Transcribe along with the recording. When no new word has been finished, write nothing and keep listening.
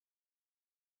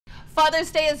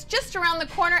Father's Day is just around the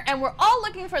corner and we're all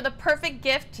looking for the perfect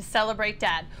gift to celebrate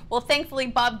Dad. Well, thankfully,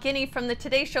 Bob Guiney from the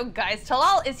Today Show Guys Tell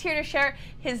All is here to share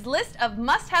his list of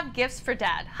must-have gifts for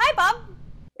Dad. Hi, Bob.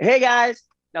 Hey, guys.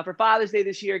 Now, for Father's Day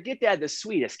this year, get Dad the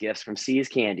sweetest gifts from See's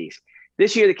Candies.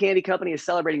 This year, the candy company is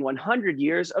celebrating 100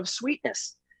 years of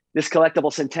sweetness. This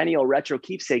collectible Centennial Retro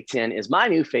Keepsake tin is my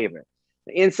new favorite.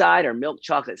 The inside are milk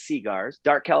chocolate cigars,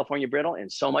 dark California brittle,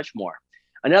 and so much more.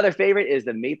 Another favorite is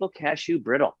the maple cashew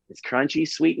brittle. It's crunchy,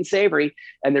 sweet, and savory,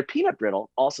 and their peanut brittle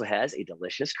also has a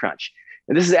delicious crunch.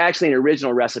 And this is actually an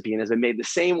original recipe and has been made the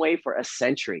same way for a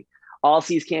century. All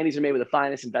See's candies are made with the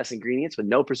finest and best ingredients with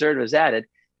no preservatives added.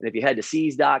 And if you head to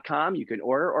See's.com, you can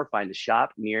order or find a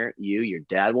shop near you. Your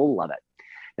dad will love it.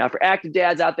 Now, for active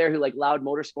dads out there who like loud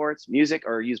motorsports, music,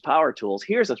 or use power tools,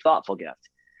 here's a thoughtful gift.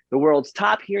 The world's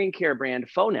top hearing care brand,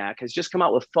 Phonak, has just come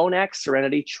out with Phonak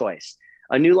Serenity Choice,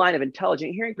 a new line of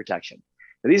intelligent hearing protection.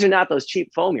 Now, these are not those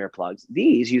cheap foam earplugs.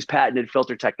 These use patented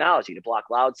filter technology to block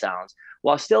loud sounds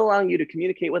while still allowing you to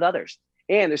communicate with others.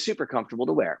 And they're super comfortable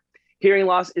to wear. Hearing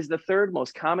loss is the third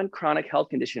most common chronic health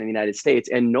condition in the United States,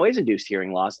 and noise-induced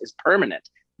hearing loss is permanent,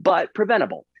 but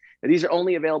preventable. Now, these are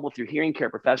only available through hearing care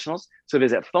professionals, so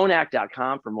visit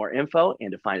phonak.com for more info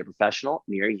and to find a professional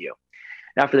near you.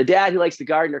 Now, for the dad who likes to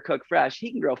garden or cook fresh,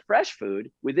 he can grow fresh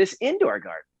food with this indoor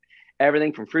garden.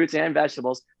 Everything from fruits and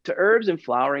vegetables to herbs and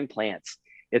flowering plants.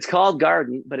 It's called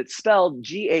Garden, but it's spelled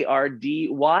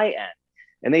Gardyn.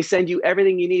 And they send you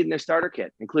everything you need in their starter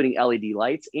kit, including LED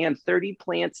lights and 30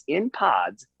 plants in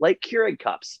pods like Keurig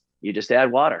cups. You just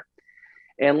add water.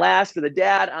 And last, for the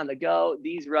dad on the go,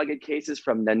 these rugged cases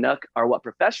from Nanook are what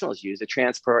professionals use to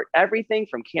transport everything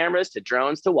from cameras to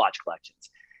drones to watch collections.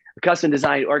 A custom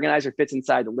designed organizer fits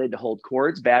inside the lid to hold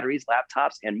cords, batteries,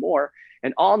 laptops, and more.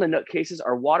 And all Nanook cases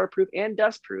are waterproof and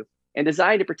dustproof and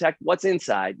designed to protect what's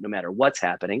inside no matter what's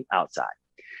happening outside.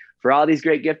 For all these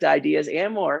great gift ideas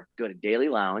and more, go to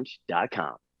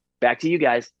dailylounge.com. Back to you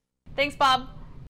guys. Thanks, Bob.